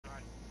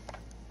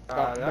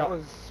That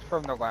was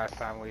from the last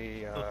time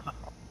we,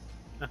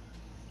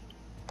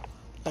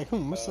 Hey,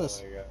 what's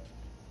this? My God.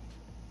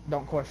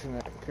 Don't question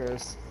it,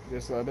 Chris.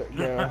 Just let it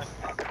go.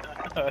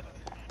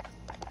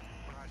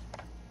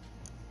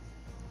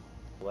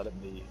 Let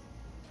it be.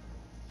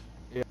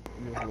 Yeah,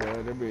 just let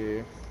it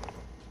be.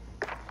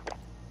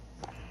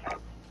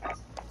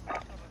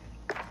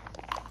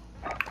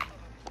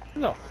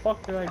 Where the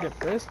fuck did I get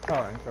this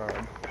calling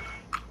card?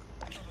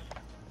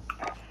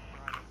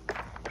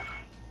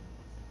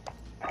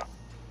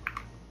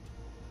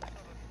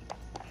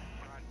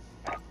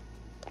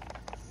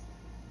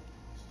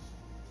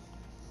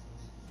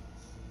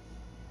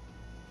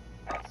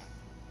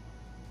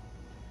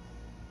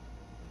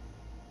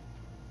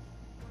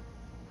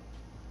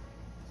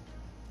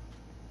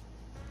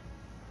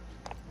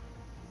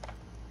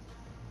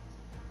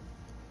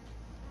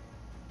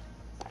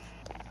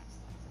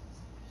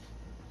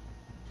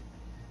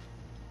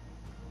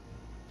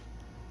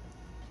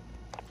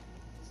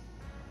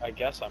 I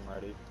guess I'm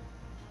ready.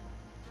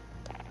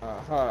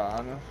 Hold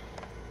on.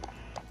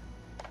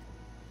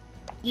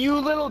 You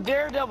little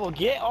daredevil,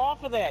 get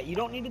off of that! You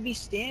don't need to be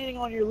standing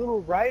on your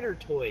little rider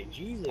toy.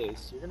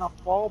 Jesus, you're gonna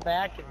fall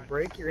back and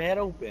break your head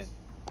open.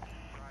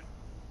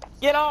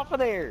 Get off of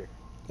there!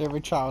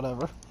 Every child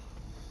ever.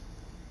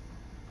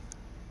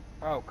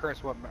 oh,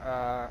 Chris, what,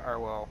 or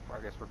well, I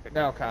guess we're picking.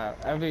 No, Kyle.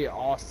 That'd be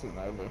awesome,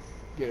 over.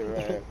 Get it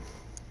right.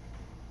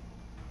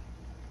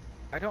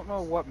 I don't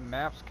know what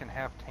maps can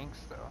have tanks,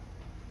 though.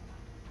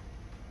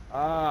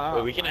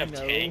 Wait, we can I have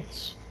know.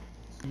 tanks?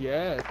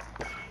 Yes.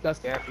 That's,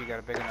 Yeah, if you got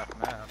a big enough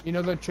map. you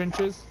know the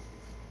trenches?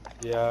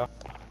 Yeah.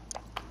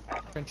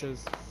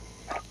 Trenches.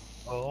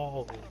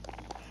 Oh. Yeah,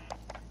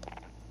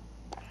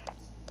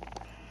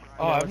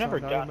 Oh, I've which never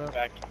one I'm talking gotten about?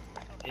 back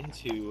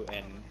into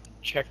and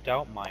checked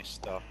out my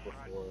stuff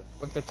before.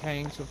 With the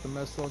tanks, with the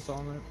missiles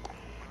on it.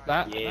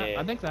 That, Yeah.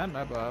 I think that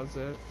map allows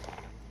it.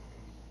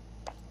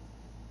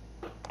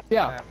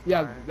 Yeah, Map,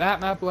 yeah, right.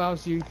 that map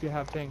allows you to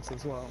have tanks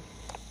as well.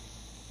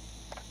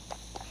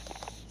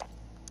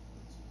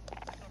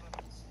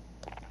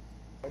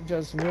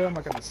 Just where am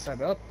I gonna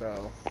set up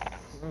though?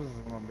 This is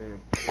gonna be a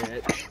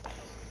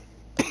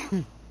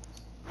bitch.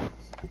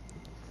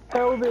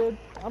 COVID,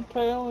 I'm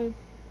failing.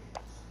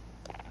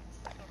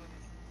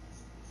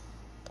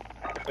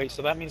 Wait,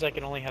 so that means I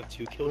can only have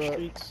 2 kill What?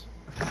 streaks?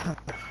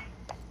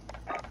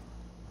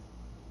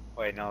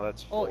 Wait, no,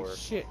 that's 4. Holy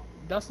shit,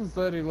 Dustin's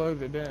literally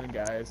loaded in,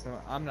 guys.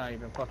 No, I'm not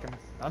even fucking.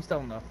 I'm still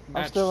in the match.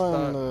 I'm still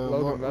in the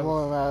loading mode.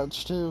 lower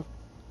match too.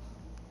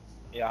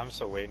 Yeah, I'm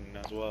still waiting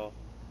as well.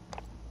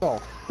 Oh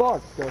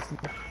fuck, Dustin.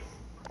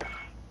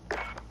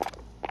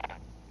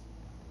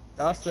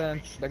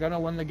 Dustin, they're gonna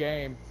win the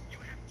game.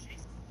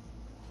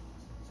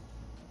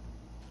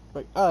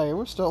 Like, hey,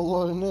 we're still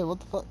loading in. What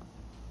the fuck?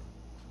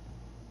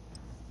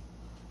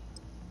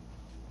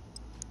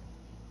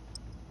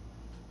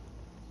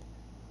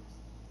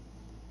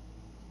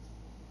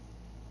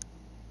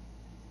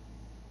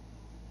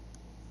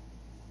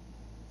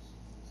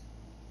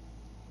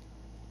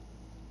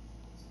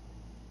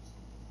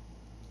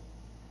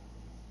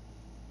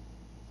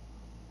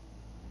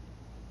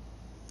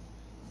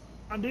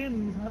 I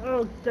didn't.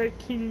 Oh, that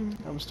king.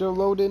 I'm still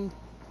loading.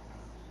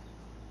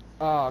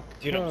 Oh,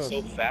 Dude, I'm cuz.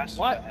 so fast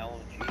What?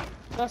 with the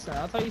LMG. Dustin,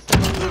 I thought you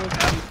said we were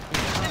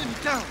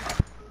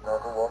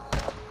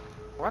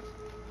What?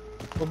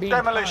 We're being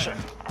Demolition.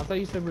 kind. I thought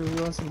you said we were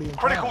going to be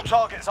Critical kind.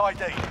 targets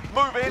ID.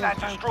 Move in and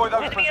destroy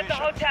those Enemy at the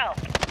positions. hotel.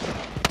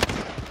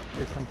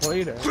 It's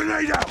completed.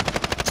 Grenade out!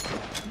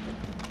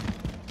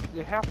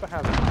 You have to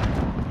have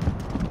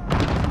it.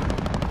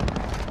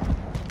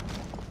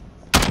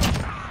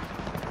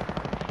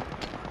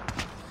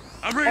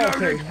 I'm Okay,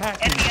 reloading.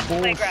 hacking Enemy at the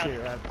bullshit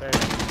playground. right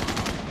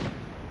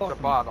there. The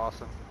bot,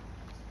 awesome.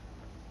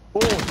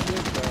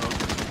 Bullshit though.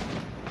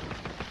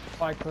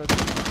 If I could.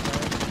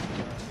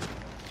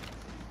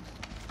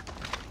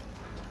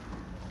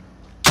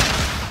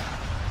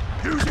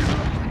 Use it.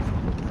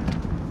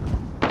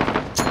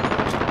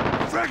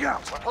 Frag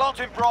out. We're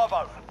planting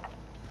Bravo.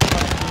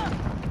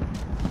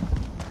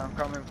 I'm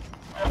coming.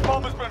 The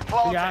bomb has been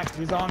planted. Yeah,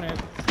 he's on it.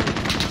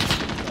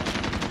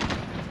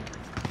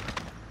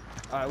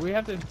 Alright, we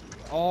have to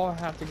all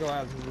have to go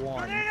as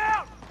one. Grenade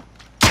out!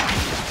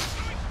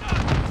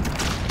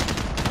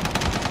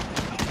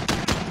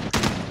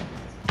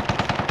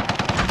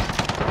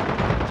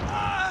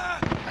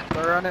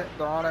 They're on it,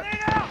 they're on it.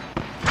 Grenade out!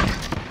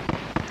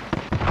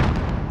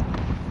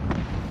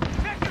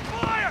 Taking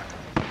fire!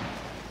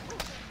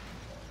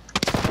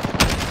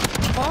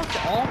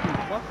 Fuck off, you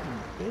fucking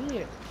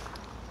bitch.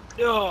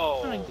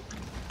 No!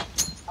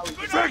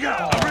 Frag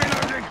out! I'm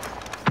reloading.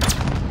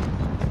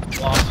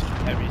 Lost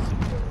every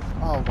single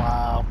Oh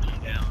wow.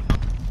 down.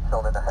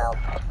 Sold in the house.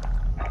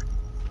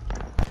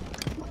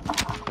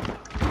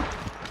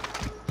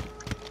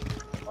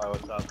 Why,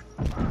 what's up?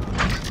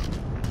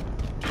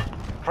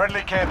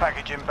 Friendly care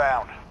package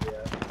inbound.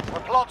 We're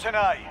plotting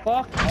A.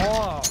 Fuck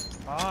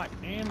off. God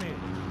damn it.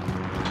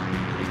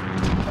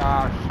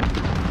 Gosh.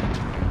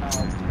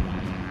 Oh.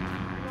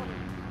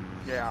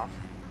 Yeah.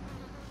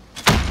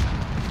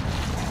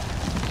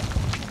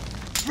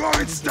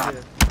 Throwing stun!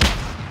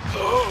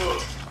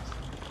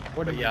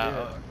 What did you do?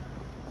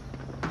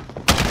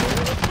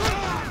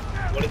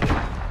 What is it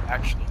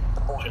actually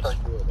just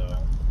for, though?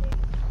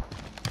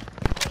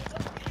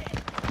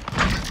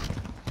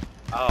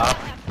 Oh.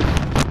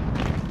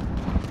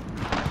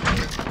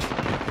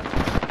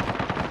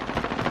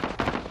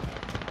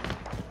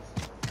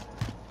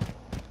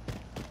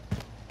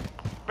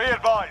 Be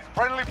advised,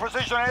 friendly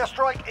precision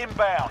airstrike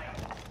inbound.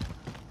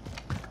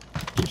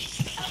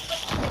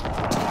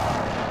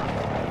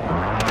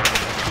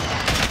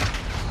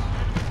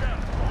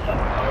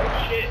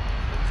 Oh shit.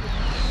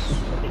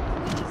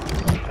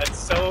 That's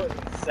so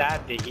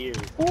sad to hear.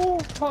 Oh,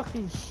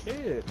 fucking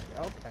shit.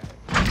 Okay.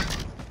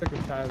 Sick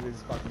and tired of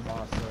these fucking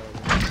bosses.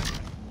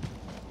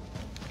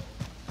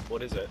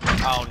 What is it?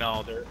 Oh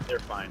no, they're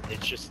fine.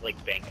 It's just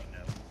like banking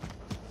them.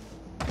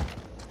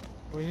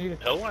 We need a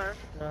He'll learn.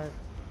 Right.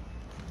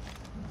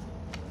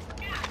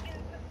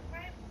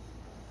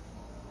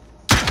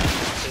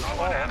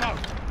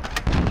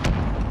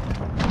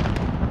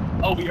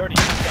 Oh, we already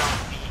took down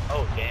B.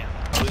 Oh damn.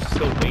 I was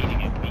still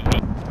waiting at B.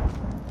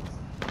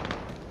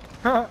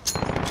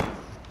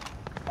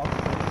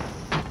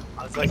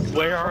 I was like,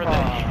 where are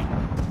they?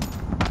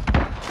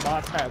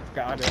 Boss has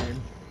got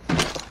him.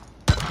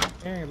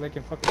 Dang, they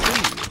can fucking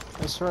see you.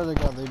 I swear to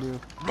God they do.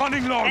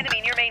 Running long!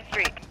 Enemy near Main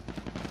Street.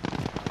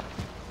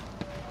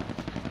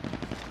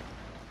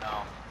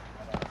 No.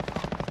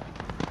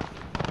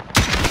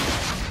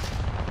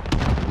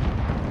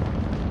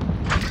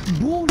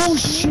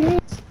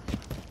 Bullshit!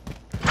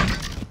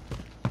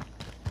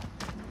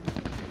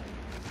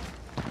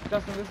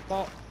 Justin,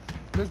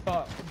 this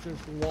bot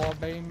just wall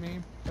banged me.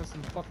 That's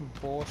some fucking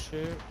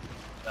bullshit.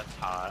 That's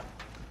hot.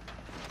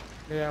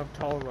 Yeah,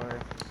 totally.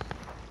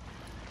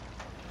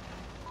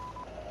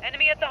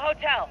 Enemy at the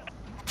hotel.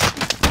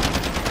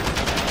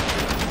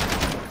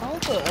 How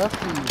the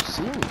F do you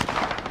see me?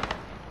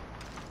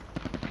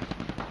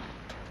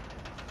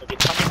 Okay,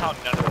 tell me how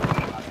none of them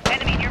got it.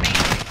 Enemy near Main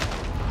Street.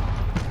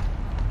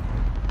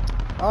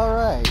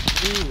 Alright.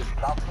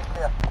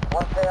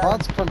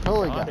 Bot's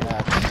controller got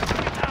hacked.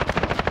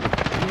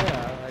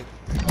 Yeah, like,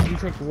 you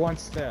take one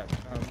step.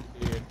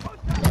 Dude.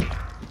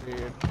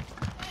 Dude.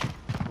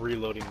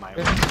 Reloading my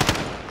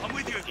I'm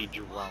with you.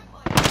 drum.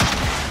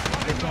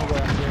 There's no way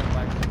I'm getting,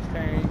 like, the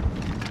tank.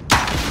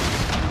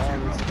 All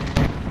these things.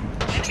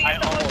 Enemy I at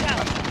the almost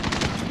hotel.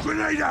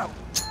 Grenade out!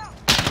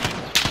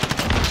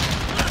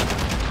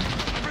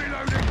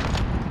 Reloading!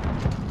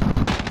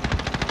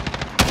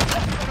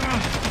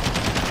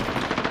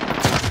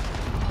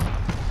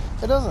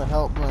 It doesn't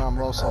help when I'm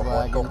also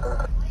lagging.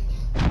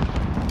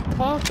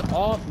 Fuck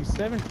off, you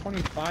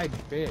 725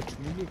 bitch.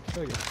 You need to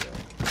kill yourself.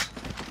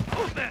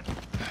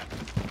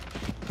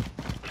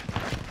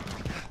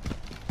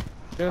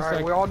 Just Alright,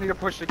 like, we all need to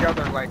push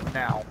together, like,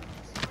 now.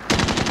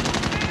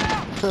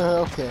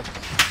 Okay.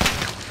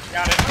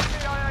 Got it.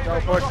 Go,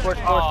 push, push,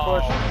 push,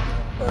 push.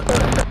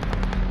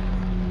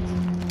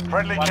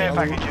 Friendly care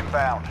package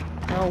inbound.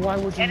 no, why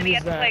would you Enemy use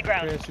at the that?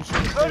 playground. Bitch? You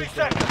should've 30 saved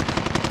that.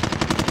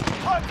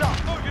 seconds! Time's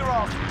up! Move your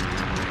ass!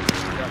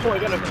 Oh, I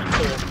got a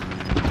cool.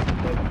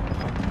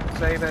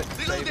 Save it,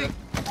 save it.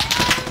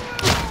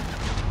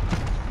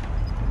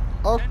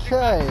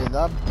 Okay,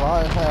 that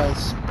bot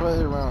has split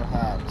around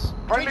hacks.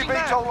 Friendly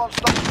VTOL on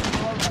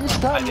stop. He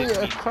stabbed me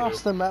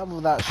across the map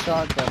with that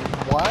shotgun.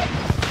 What?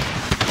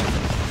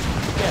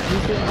 Yeah, you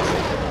shouldn't have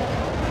saved it.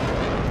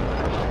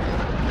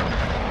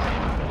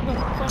 What the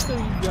fuck are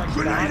you guys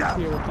down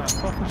here with that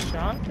fucking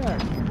shotgun?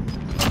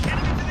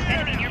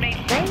 Enemy near Main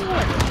Street. Damn it!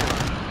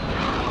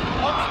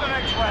 On to the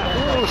next round.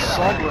 Oh,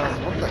 sub rounds.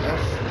 What the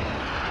F?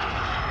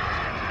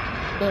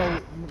 So, I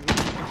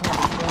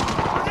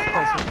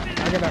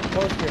get that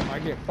close to him, I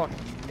get fucking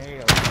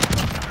nailed.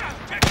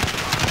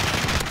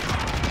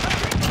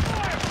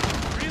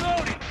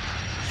 Reloading!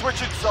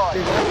 Switching Dude, sides.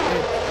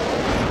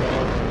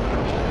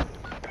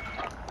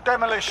 that's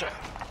Demolition.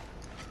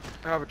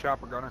 I have a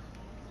chopper gunner.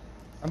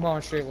 I'm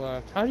going straight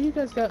left. How do you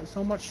guys got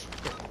so much?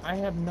 I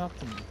have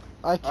nothing.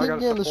 I keep gotta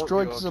getting support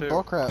destroyed you, because though, of too.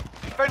 bullcrap.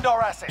 Defend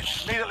our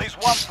assets. Need at least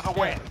one for the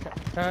win.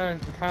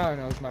 Kyle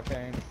knows my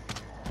pain.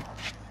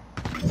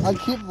 I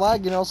keep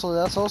lagging also.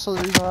 That's also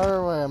the reason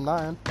why I'm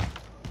dying.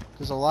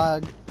 Because of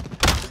lag.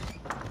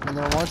 And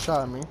they're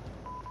one-shotting me.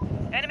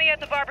 Enemy at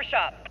the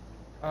barbershop.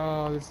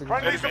 Oh, this is a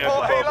Friendly Enemy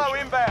support at the helo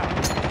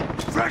inbound.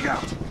 Frag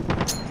out.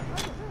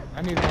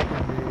 I need help,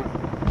 dude.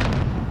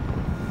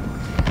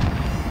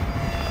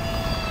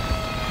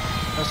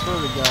 I swear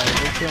to God,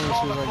 they kill me as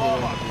soon as I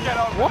Get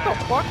over What the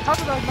there. fuck? How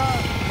did I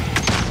not?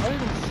 I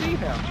didn't even see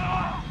him.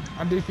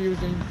 I'm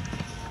defusing.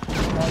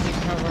 Target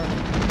cover.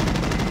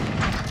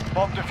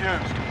 Bomb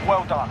defused.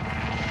 Well done.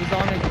 He's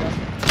on it,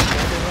 Justin.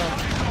 Load it up.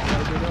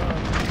 Load it up.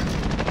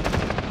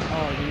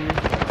 Oh, dude.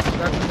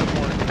 That's just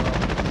important, bro.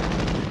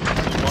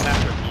 One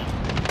after me.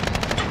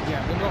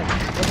 Yeah, we're going.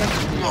 We're going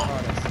to be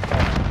honest.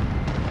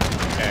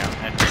 Okay, I'm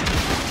heading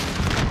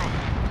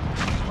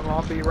I'm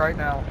on B right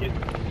now. to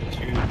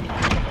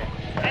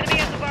Enemy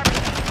at the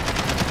barbershop.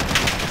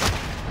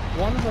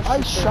 One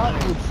I shot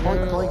you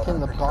point blank in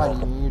the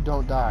body and you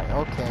don't die.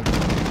 Okay.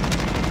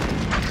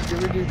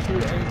 Did we do 2 A, 2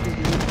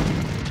 B?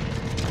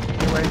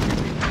 2A,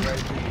 2B, 2A,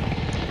 2B.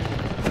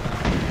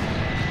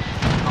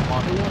 I'm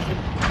on.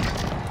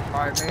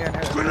 Alright, man.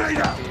 Grenade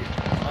out!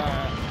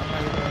 I'm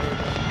not even ready.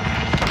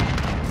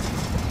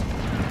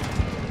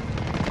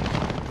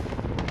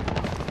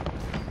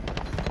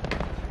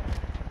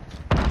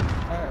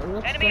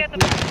 Enemy at the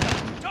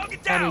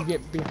barbershop. How do you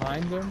get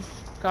behind them?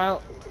 Kyle,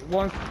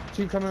 1,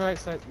 2 coming right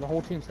side. The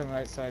whole team's coming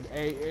right side.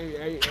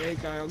 A,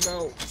 Kyle,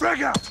 go.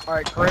 Frag out!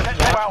 Alright, Chris,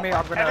 watch me.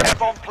 I'm gonna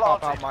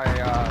pop out my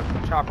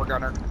chopper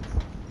gunner.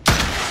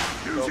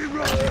 Using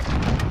rock!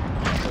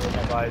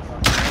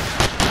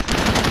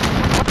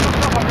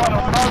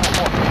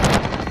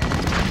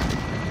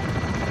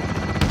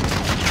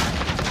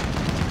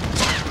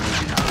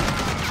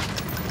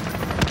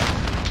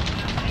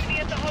 Enemy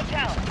at the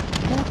hotel.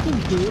 Fucking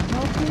dude,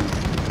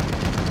 helping?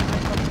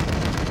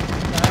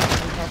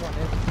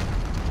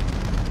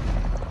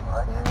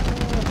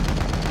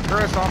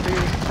 Chris, on B.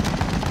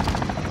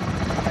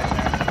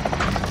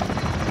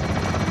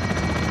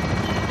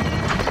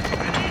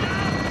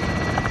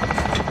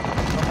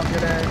 Someone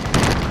get A.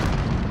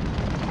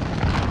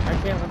 I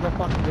can't let the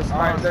fucking respawn.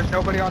 Alright, there's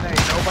nobody on A.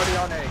 Nobody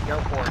on A. Go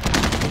for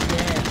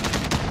it.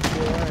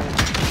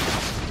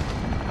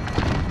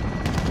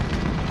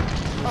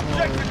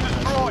 Objective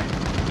destroyed!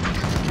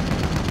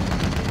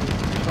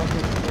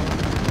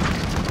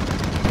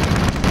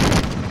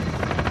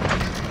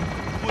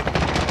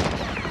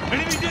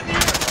 Enemies in the air!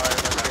 Alright,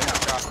 let's get that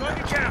chopper.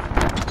 Target down!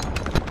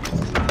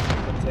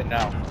 What's it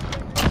now?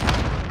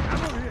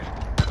 I'm over here!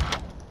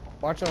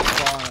 Watch out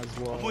spawn as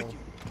well. I'm with you.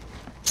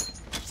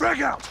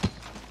 Frag out!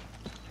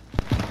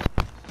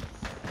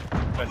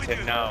 What's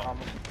it now?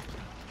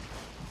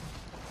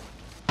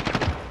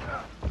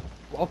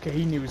 Okay,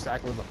 he knew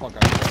exactly what the fuck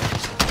I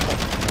was.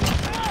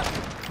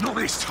 Not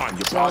this time,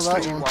 you Saw that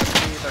bastard! one. Watch B,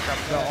 they're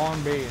coming They're in.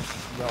 on B.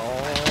 They're all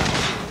on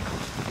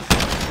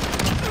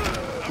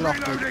I'm Get off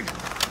reloading!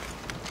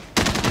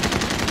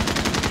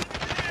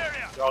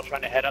 They're all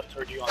trying to head up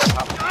toward you on the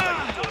top of the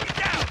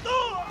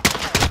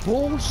B.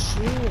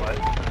 Bullshit.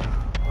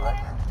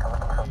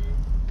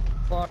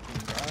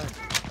 Fucking god.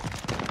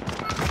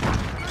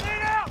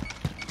 Grenade out!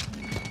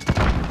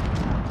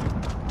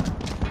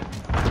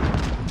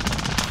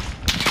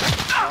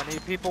 I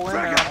need people in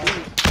Frag there. out!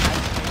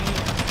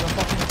 They're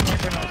fucking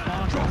camping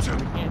our Drop spawn.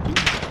 him. We can't do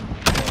that.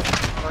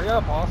 Hurry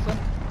up, Austin.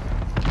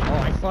 Oh,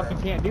 I fucking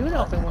can't do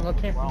nothing when they're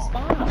camping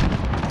spawn.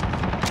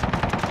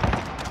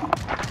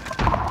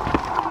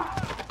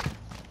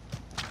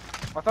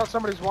 I thought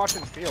somebody's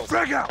watching field.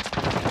 Frag out!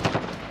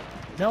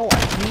 No, I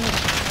can't.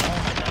 Oh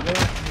my god,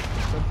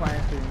 they're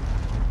planting.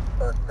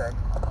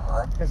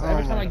 Because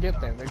every time I get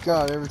there, they're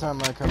God, every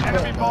time I come back.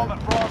 Enemy bomb at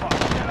Bravo!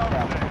 Get over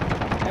there!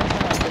 every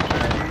time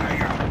I get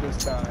there, I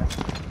just die.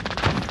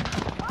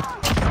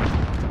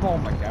 Oh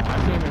my god, I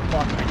can't even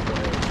fucking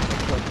play.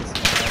 Like this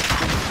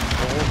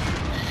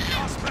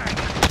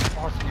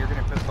Austin, you're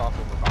getting pissed off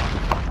over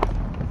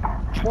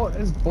bots. what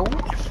is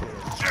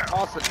bullshit?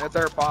 Austin,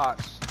 they're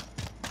bots.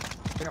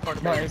 Can't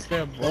fucking No, make it's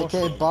their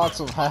bullshit. AK bots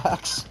of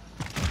hacks.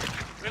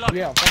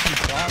 Yeah,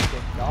 fucking bots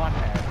with god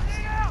hacks.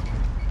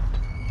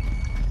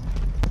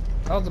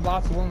 That was the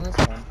bots who won this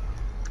one.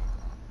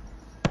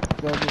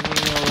 God, there's no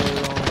way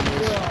around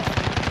this.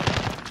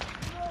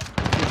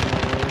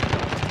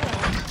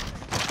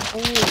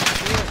 Holy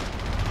shit.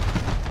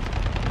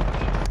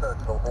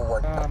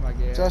 Oh my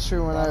god. Especially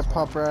when I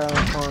pop right out of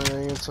the corner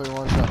and you instantly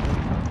one shot me.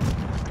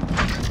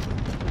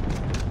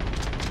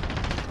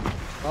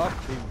 Fuck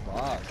these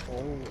bots.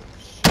 Holy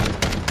shit.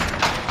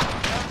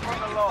 Bring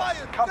the loss.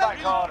 Come back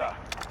harder.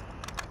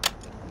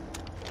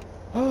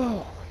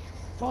 Oh,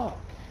 fuck.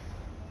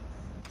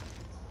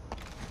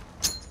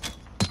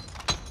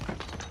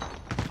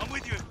 I'm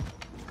with you.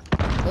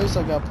 At least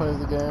I got play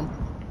the game.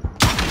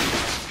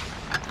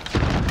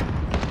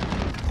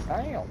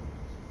 Damn.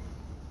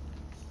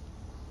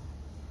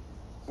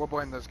 We'll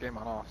blame this game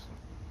on Austin.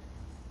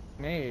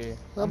 Me.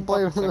 I'm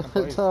blaming fucking second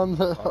it place. on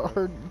the Fuck.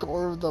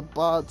 hardcore of the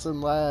bots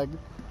and lag.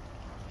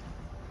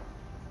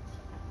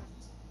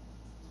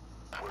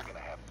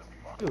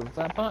 Dude,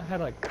 that bot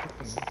had like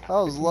fucking...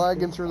 I was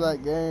lagging through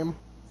that game.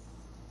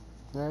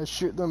 Yeah, I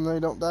shoot them, they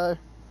don't die.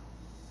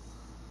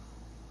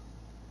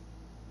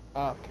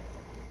 Fuck.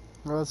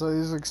 That's why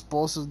these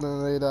explosives,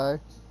 then they die.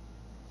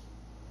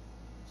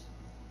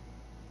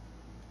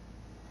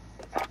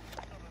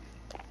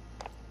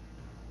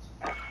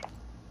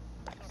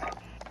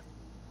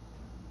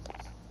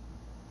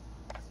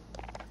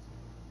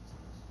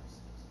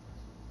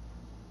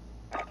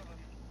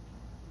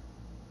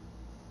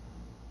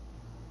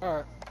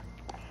 Alright.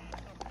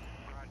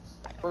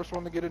 First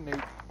one to get a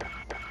nuke.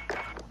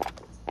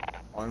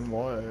 On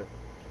what?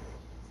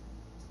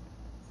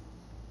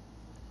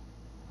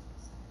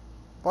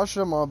 Watch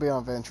them all be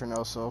on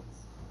Ventrinoso.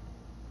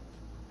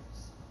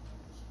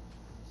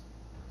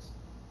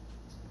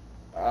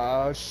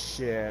 Oh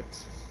shit.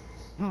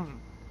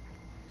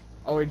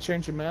 Oh, we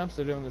changed the maps?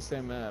 They're doing the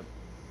same map.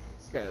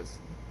 Guys.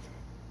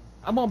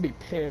 I'm gonna be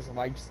pissed if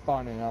I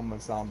spawn in on a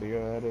zombie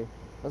already.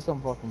 That's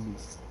gonna fucking be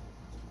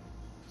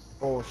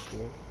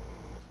bullshit.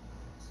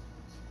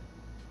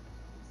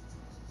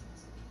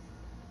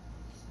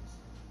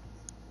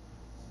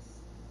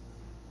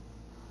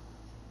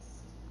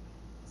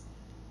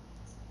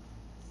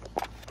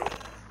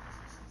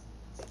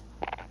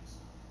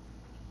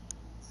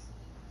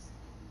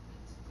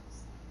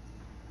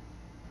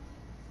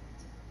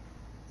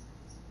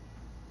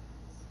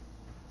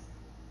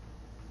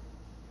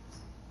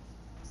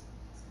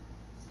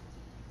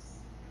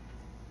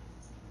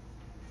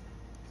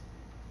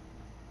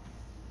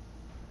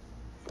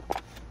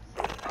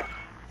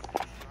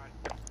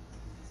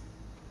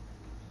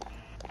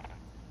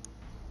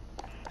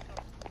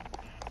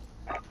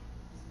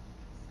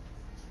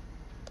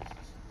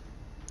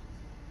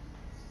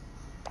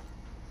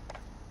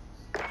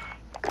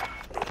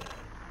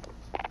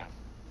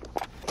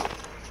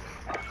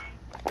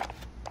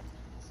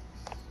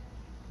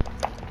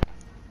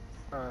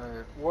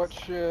 Alright, what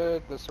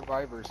should the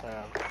survivors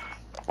have?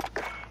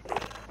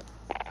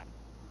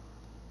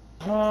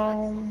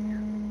 Oh,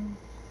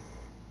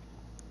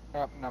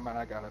 no man,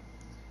 I got it.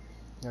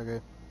 Okay.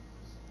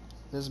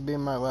 This will be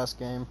my last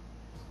game.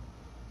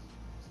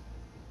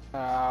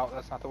 No,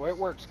 that's not the way it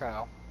works,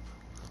 Kyle.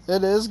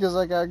 It is, because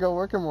I gotta go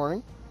work in the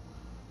morning.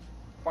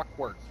 Fuck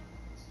work.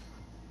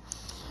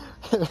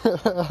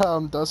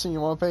 Dustin,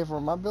 you wanna pay for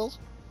my bills?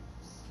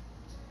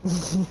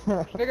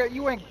 Nigga,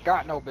 you ain't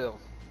got no bills.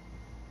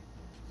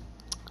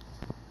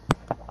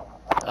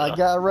 I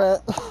got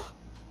rent.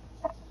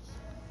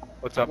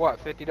 What's up?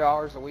 What,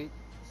 $50 a week?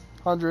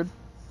 100.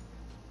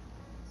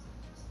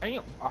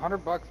 Damn,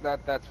 $100?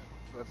 That's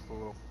a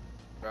little.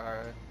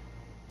 Alright.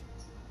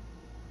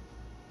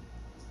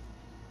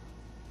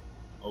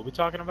 What are we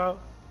talking about?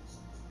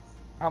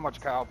 How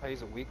much Kyle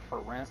pays a week for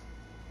rent?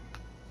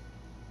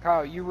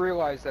 Kyle, you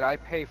realize that I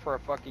pay for a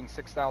fucking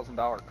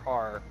 $6,000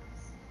 car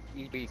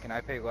each week, and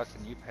I pay less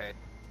than you pay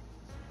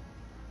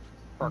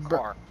for a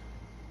car.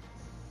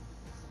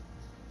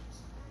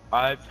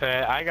 I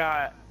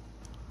got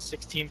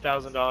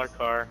 $16,000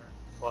 car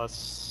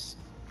plus,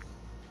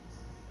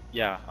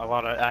 yeah, a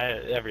lot of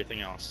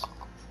everything else.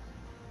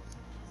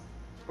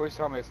 Please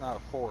tell me it's not a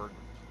Ford.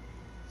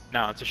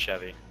 No, it's a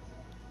Chevy.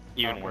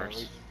 Even Okay,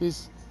 worse.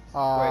 He's.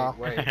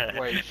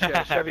 Wait,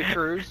 Chevy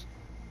Cruze?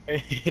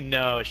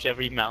 No,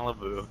 Chevy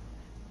Malibu.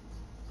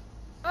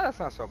 Oh, that's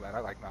not so bad. I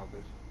like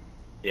Malibus.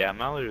 Yeah,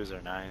 Malibus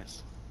are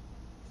nice.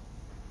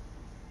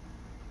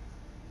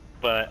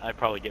 But I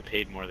probably get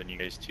paid more than you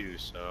guys too,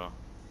 so.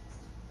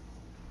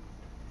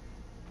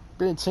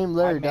 Being Team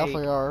Larry, I make-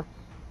 definitely are.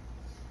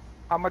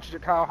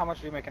 Kyle, how much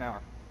do you make an hour?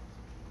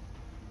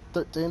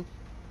 13.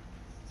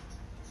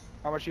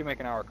 How much do you make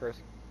an hour, Chris?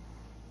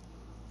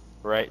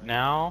 Right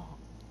now,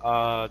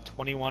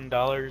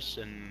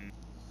 $21 and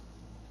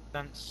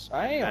cents.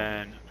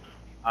 Damn.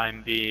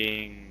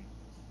 And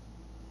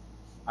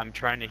I'm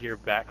trying to hear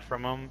back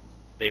from them.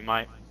 They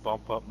might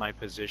bump up my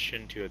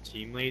position to a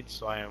team lead,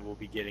 so I will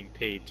be getting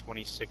paid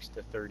 $26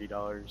 to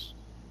 $30.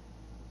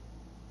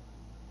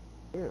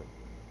 Ew.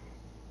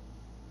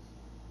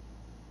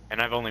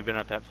 And I've only been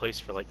at that place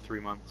for like 3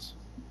 months.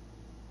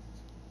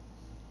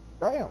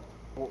 Damn.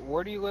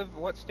 Where do you live?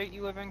 What state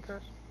you live in,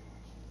 Chris?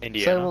 Same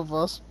Indiana. with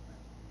us.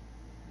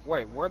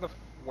 Wait,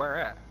 where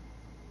at?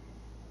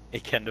 In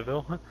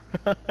Kendallville.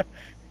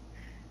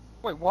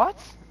 Wait, what?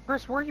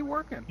 Chris, where are you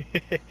working?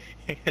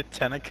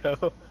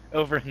 Tenneco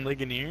over in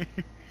Ligonier.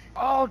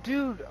 Oh,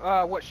 dude,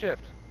 what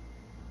shift?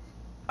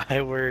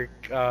 I work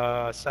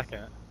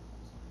second.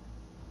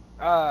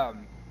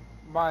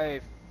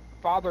 My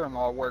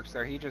father-in-law works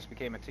there. He just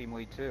became a team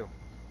lead too.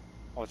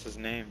 What's his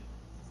name?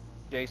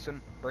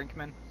 Jason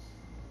Brinkman.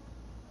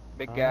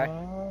 Big guy.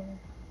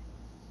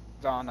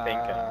 He's on,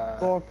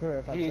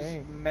 Bullcrap, I he's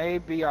think.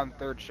 maybe on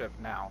third shift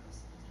now.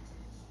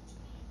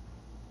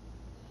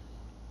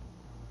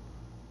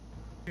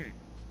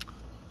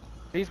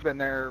 He's been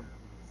there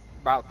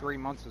about 3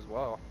 months as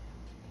well.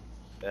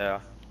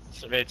 Yeah.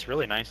 It's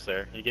really nice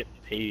there. You get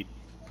paid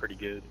pretty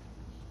good.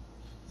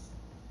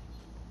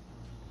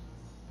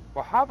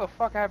 Well, how the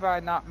fuck have I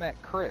not met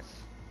Chris?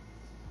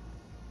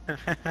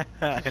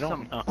 I Some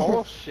don't know.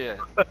 bullshit.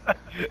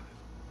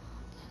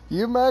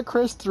 You met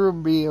Chris through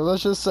me,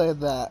 let's just say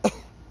that.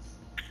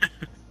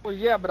 Well,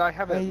 yeah, but I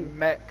haven't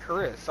met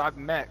Chris. I've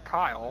met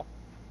Kyle.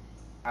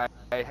 I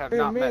have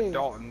not met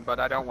Dalton, but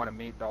I don't want to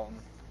meet Dalton.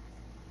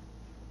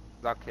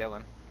 I'll kill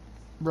him.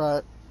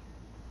 Right.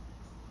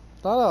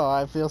 I don't know,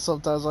 I feel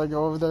sometimes I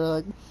go over there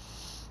like,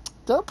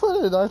 did I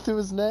put a knife through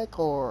his neck,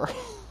 or...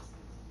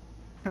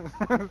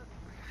 Thinking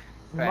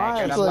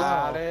Like-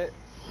 about it.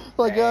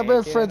 Like, I've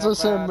been Thinking friends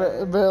with him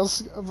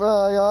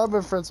about I've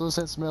been friends with him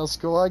since middle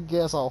school. I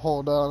guess I'll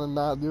hold on and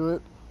not do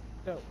it.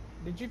 Yo,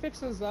 did you fix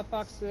his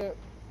Dropbox yet?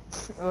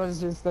 Or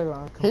is it still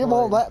on? He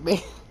won't let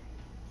me.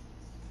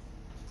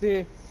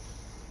 See,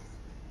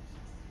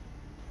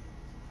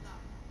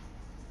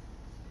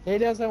 he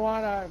doesn't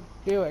want to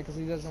do it because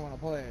he doesn't want to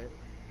play it.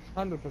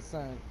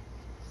 100%.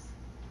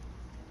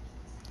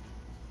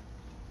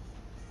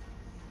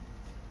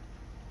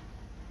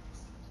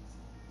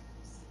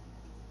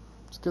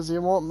 Because he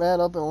won't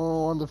man up and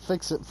won't want to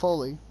fix it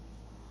fully.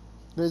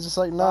 They're just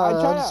like, nah,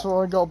 I just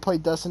want to go play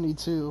Destiny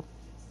 2.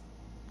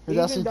 And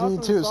Even Destiny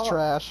 2 is Dustin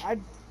trash.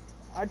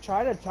 I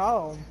try to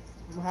tell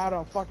him how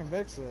to fucking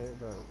fix it,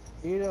 but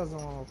he doesn't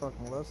want to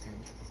fucking listen.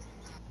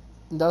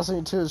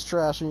 Destiny 2 is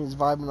trash, and he's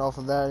vibing off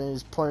of that, and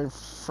he's playing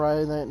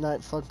Friday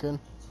night fucking.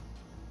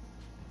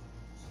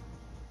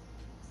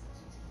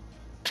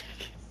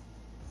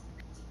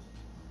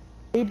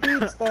 He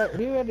beats that.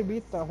 He had to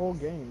beat the whole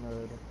game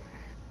already.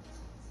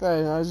 Yeah,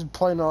 you know, he's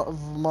playing off of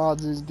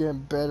mods, and he's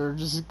getting better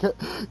just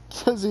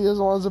because he just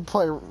wants to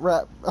play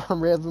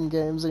random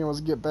games, and he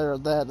wants to get better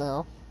at that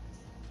now.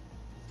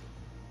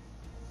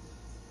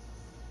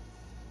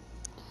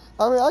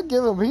 I mean, I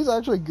give him, he's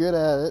actually good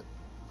at it.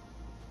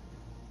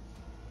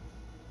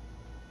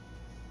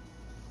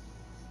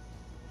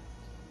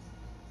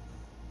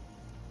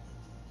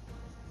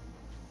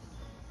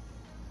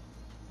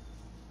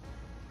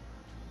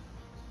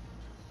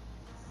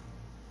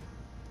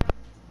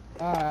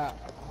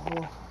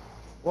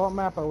 What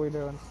map are we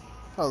doing?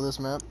 Oh, this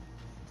map.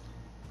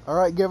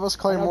 Alright, give us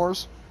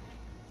claymores.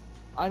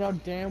 I know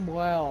damn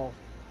well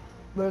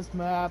this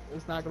map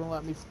is not gonna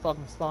let me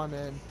fucking spawn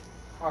in.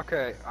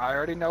 Okay, I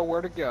already know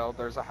where to go.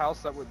 There's a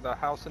house the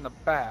house in the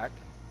back.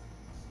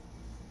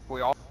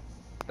 We all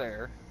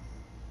there.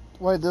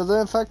 Wait, do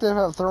the infected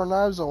have throwing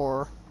knives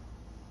or?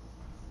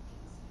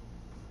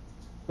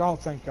 Oh,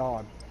 thank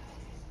God.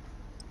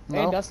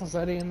 No? Hey, Dustin's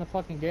already in the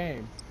fucking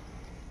game.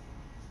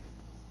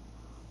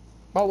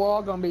 But we're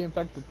all gonna be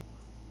infected.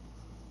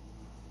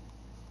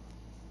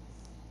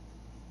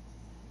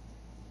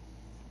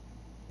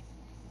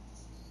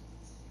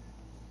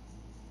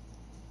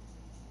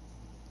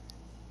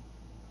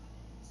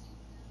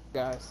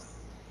 Guys.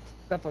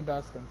 Except for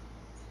Dustin.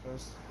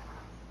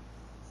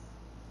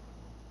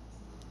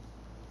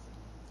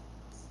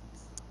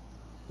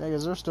 Yeah,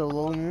 because they're still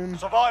loading in.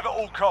 Survive at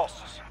all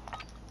costs.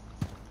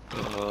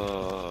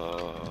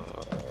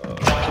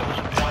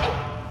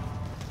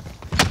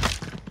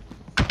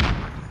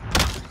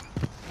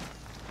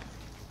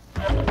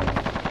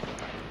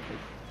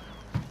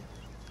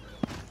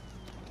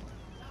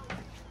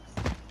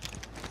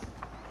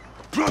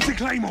 Planting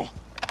Claymore!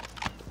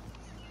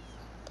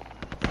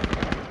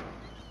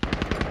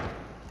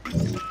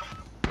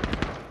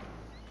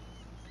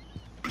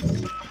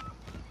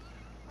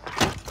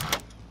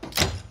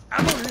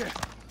 Ammo here!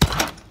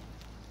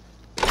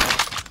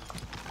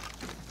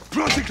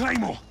 Planting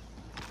Claymore!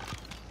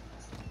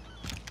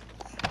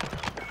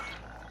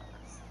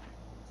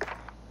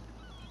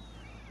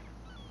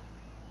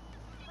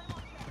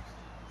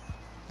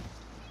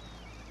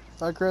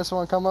 Hi, Chris,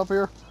 want to come up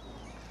here?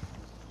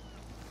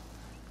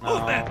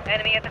 No.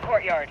 Enemy at the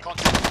courtyard.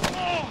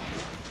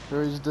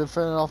 Or he's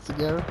defending off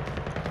together?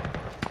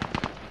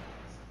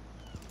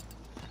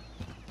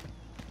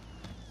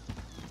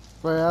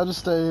 Wait, I'll just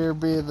stay here,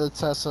 be the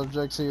test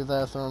subject, see if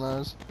that throwing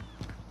knives.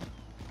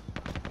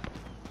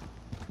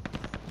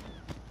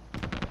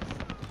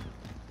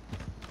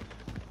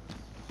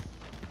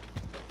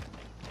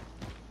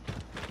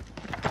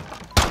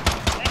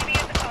 Enemy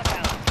at the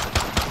compound.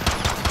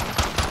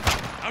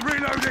 I'm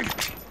reloading!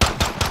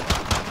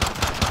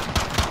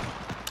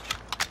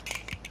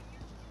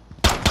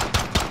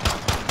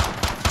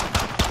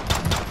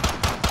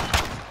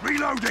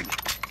 Reloading!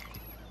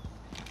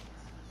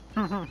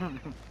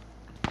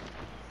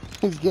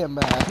 He's getting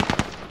mad.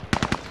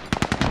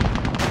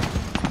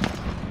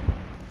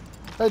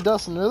 Hey,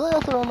 Dustin, do they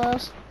have throwing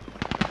knives?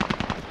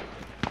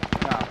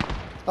 No.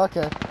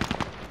 Okay.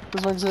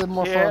 This makes it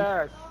more fun.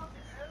 Yes.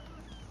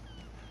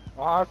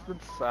 Austin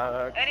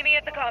sucks. Enemy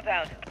at the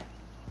compound.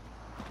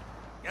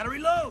 Gotta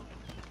reload!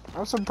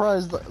 I'm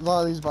surprised a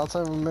lot of these bots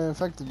haven't been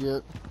infected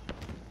yet.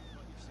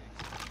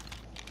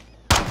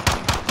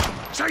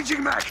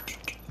 Changing mag!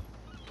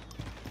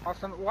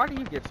 Austin, why do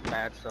you get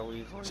mad so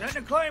easily?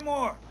 Setting a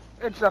Claymore!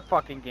 It's a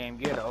fucking game.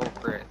 Get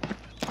over it.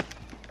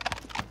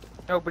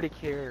 Nobody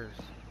cares.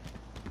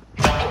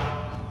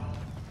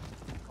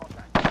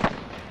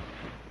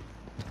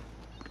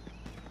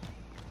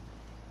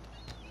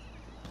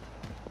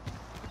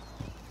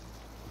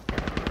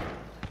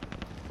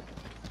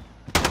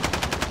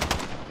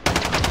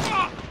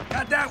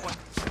 Got that one!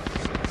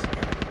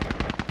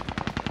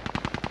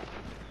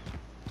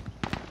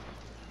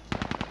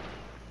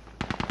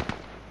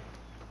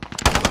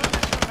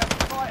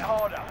 Fight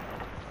harder.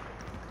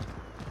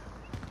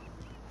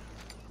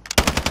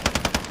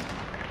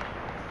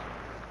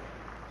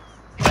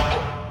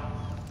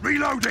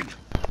 Reloading!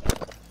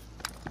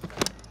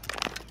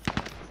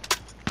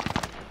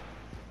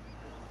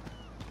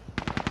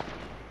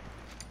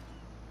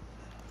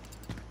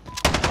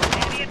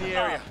 Enemy at the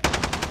area.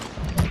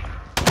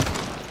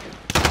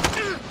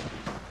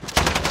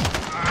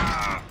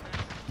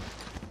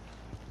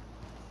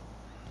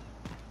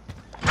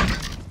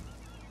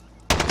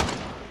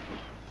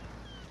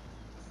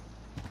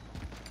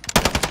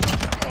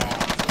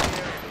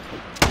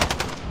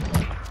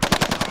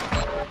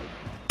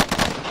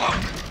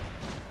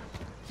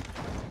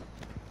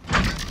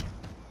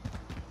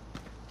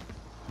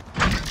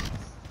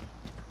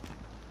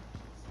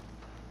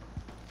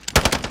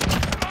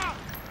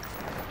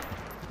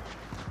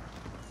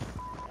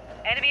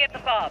 Enemy at the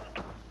fob.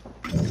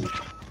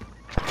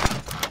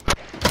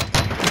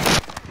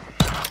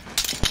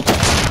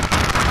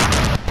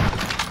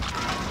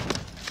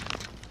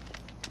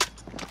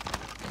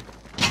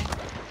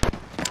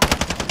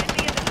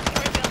 Enemy at the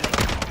destroyed building.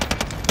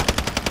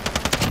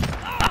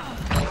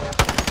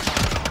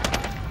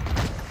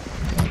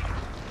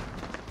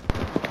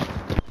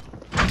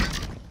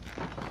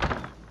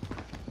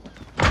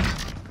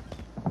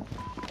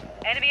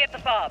 Enemy at the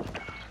fob.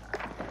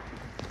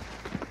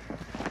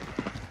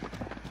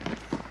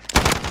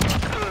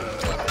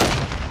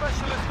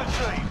 Specialist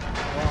achieved.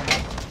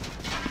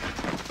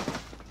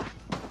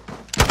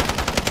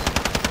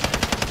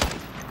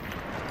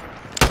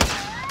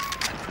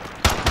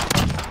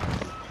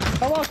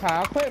 Come on,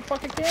 Kyle, quit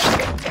fucking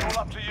camping. All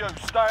up to you.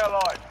 Stay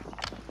alive.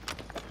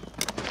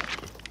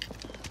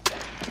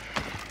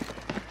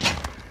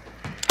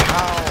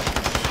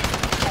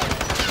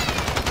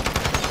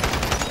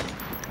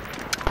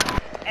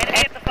 Enemy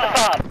at the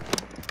fob.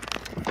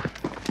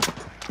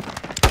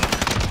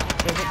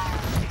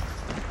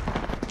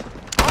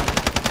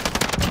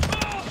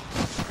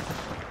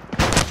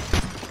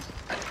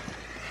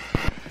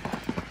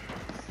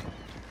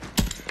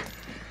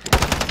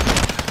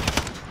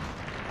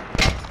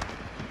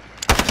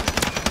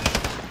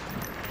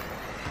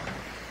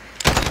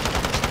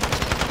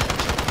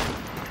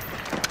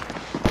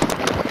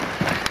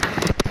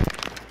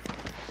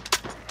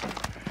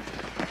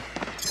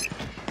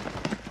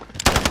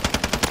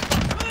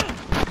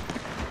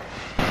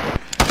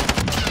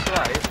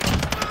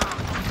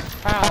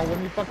 Kyle,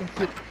 when you fucking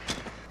shoot.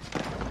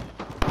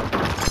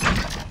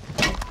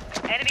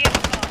 Enemy at the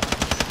fob.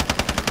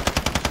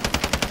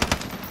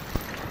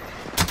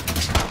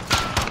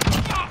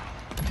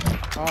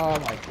 Oh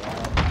my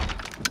god.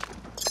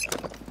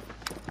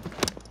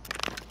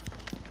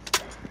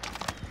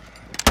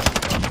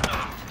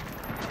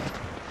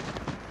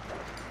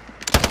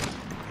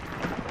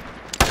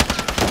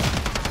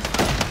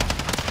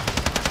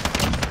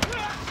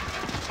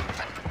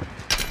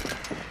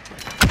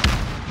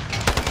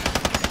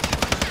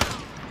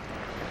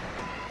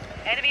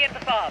 Enemy at the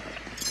fob.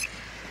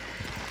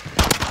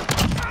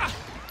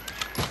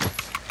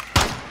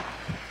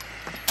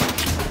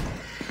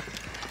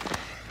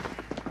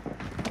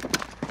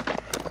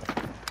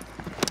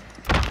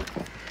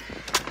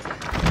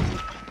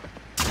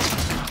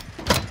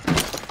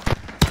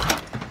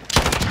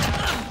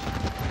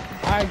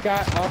 I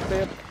got up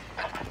there.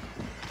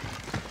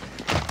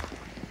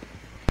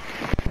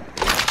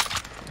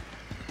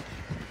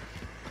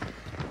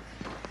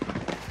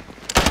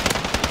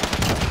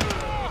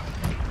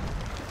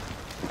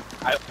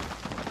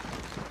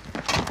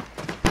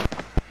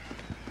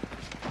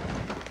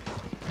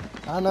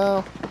 I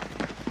know.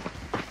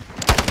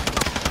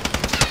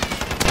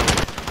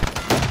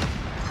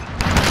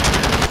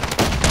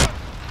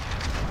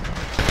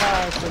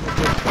 Ah, it's in the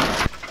good.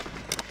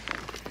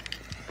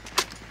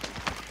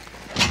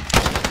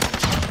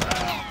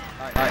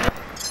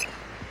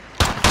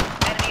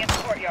 Enemy at the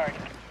courtyard.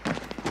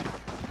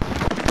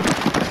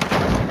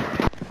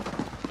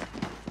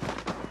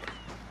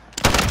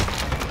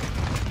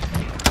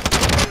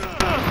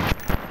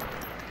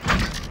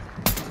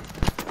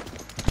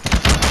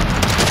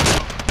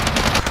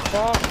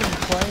 Fucking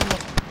flame.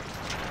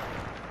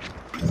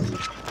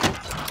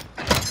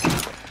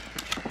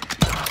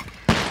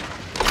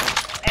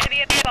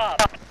 Enemy at the fob.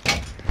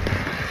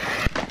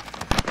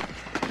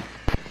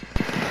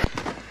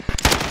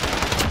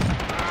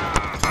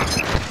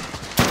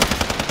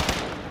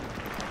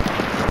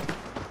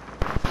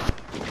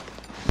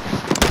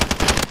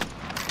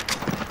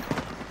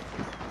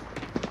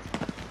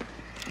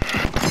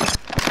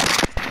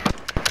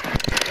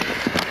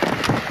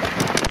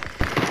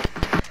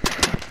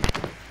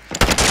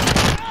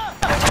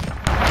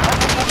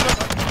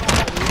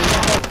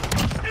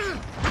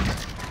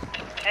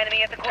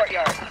 Enemy at the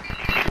courtyard.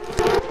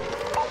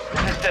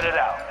 This did it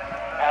out.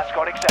 Pass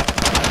got accepted.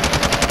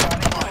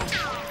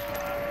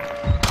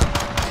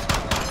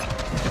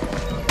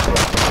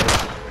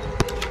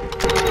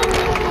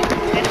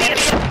 Enemy at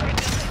the destroyed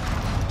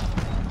building.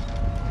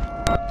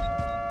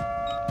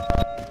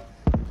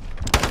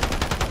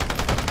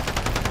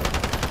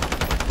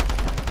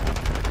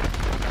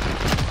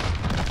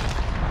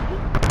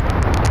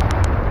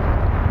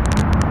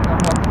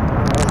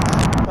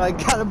 I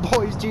got it,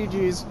 boys.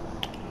 GG's.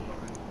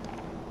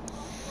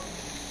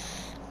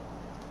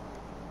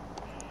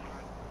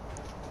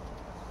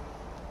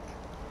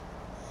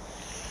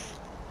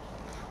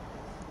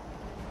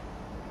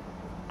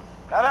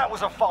 Now that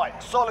was a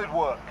fight. Solid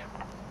work.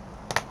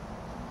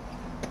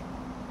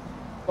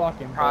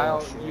 Fucking Kyle,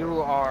 bullshit.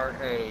 you are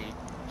a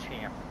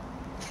champ.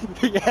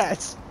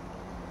 Yes.